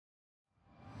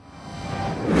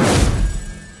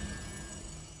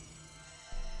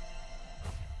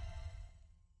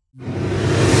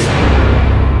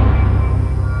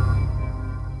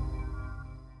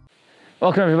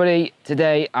Welcome everybody.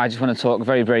 Today I just want to talk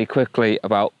very quickly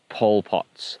about pole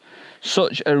pots.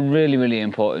 Such a really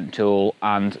important tool,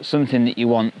 and something that you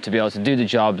want to be able to do the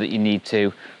job that you need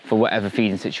to for whatever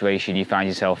feeding situation you find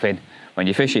yourself in when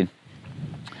you're fishing.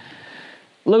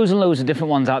 Loads and loads of different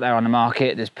ones out there on the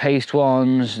market. There's paste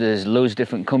ones, there's loads of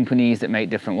different companies that make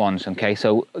different ones, okay?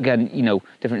 So again, you know,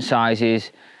 different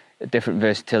sizes, different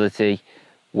versatility.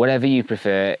 Whatever you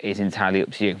prefer is entirely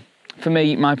up to you. For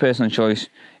me, my personal choice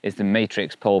is the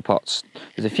Matrix pole pots.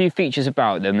 There's a few features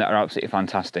about them that are absolutely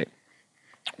fantastic.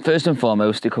 First and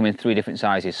foremost, they come in 3 different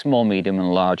sizes: small, medium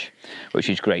and large, which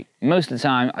is great. Most of the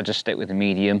time I just stick with the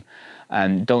medium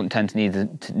and don't tend to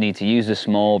need to use the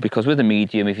small, because with the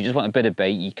medium, if you just want a bit of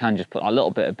bait, you can just put a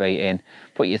little bit of bait in,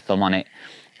 put your thumb on it,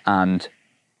 and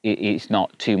it's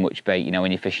not too much bait. You know,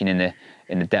 when you're fishing in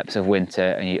the depths of winter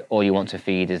and all you want to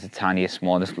feed is the tiniest,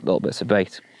 smallest little bits of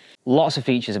bait. Lots of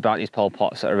features about these pole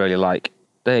pots that I really like.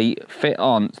 They fit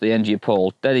on to the end of your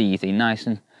pole dead easy, nice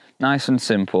and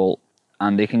simple,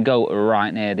 and they can go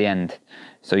right near the end.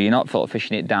 So you're not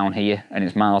fishing it down here and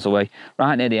it's miles away.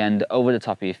 Right near the end, over the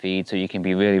top of your feed, so you can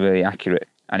be really accurate,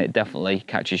 and it definitely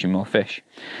catches you more fish.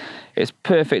 It's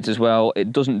perfect as well.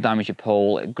 It doesn't damage your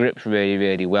pole. It grips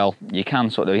really well. You can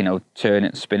sort of, you know, turn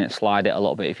it, spin it, slide it a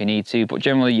little bit if you need to, but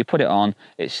generally you put it on,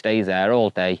 it stays there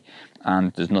all day,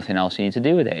 and there's nothing else you need to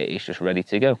do with it. It's just ready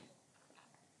to go.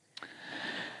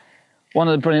 One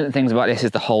of the brilliant things about this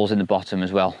is the holes in the bottom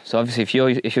as well. So obviously if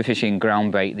you're fishing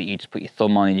ground bait that you just put your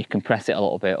thumb on and you compress it a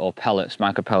little bit, or pellets,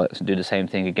 micro pellets, and do the same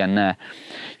thing again there,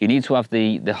 you need to have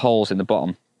the holes in the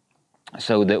bottom,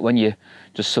 so that when you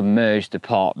just submerge the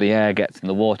pot, the air gets and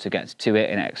the water gets to it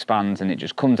and it expands and it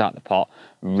just comes out the pot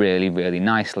really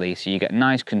nicely. So you get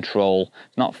nice control.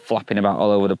 It's not flapping about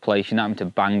all over the place. You're not having to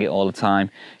bang it all the time.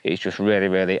 It's just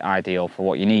really ideal for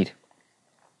what you need.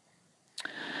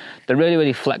 They're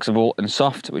really flexible and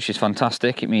soft, which is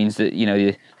fantastic. It means that, you know,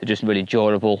 they're just really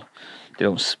durable. They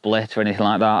don't split or anything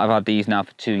like that. I've had these now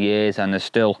for 2 years and they're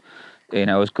still, you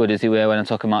know, as good as they were when I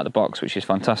took them out of the box, which is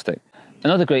fantastic.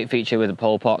 Another great feature with the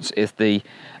pole pots is the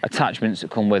attachments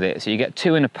that come with it. So you get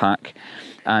 2 in a pack,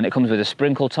 and it comes with a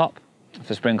sprinkle top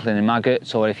for sprinkling in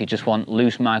maggots, or if you just want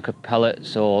loose micro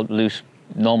pellets or loose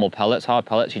normal pellets, hard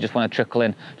pellets, you just want to trickle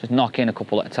in, just knock in a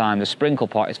couple at a time. The sprinkle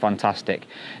pot is fantastic.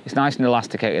 It's nice and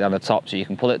elasticated on the top, so you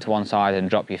can pull it to one side and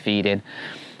drop your feed in,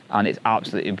 and it's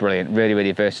absolutely brilliant,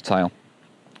 really versatile.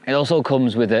 It also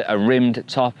comes with a rimmed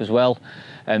top as well.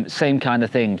 Same kind of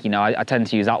thing, you know, I tend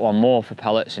to use that one more for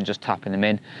pellets and just tapping them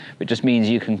in, which just means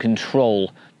you can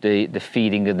control the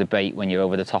feeding of the bait when you're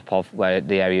over the top of where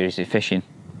the area is you're fishing.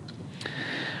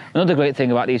 Another great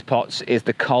thing about these pots is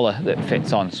the collar that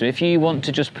fits on. So if you want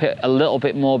to just put a little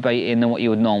bit more bait in than what you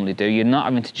would normally do, you're not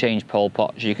having to change pole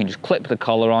pots. You can just clip the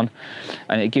collar on,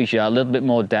 and it gives you a little bit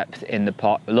more depth in the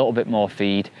pot, a little bit more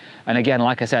feed. And again,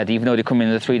 like I said, even though they come in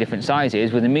the 3 different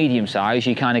sizes, with the medium size,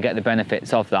 you kind of get the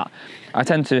benefits of that. I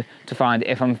tend to find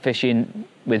if I'm fishing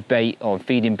with bait or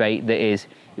feeding bait that is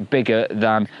bigger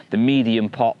than the medium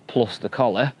pot plus the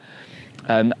collar,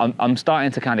 I'm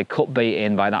starting to kind of cut bait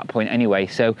in by that point anyway.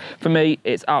 So for me,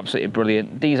 it's absolutely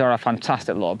brilliant. These are a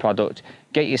fantastic little product.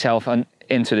 Get yourself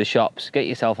into the shops, get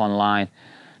yourself online,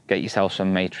 get yourself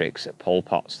some Matrix pole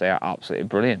pots. They are absolutely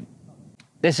brilliant.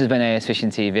 This has been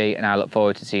ASFishingTV, and I look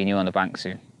forward to seeing you on the bank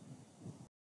soon.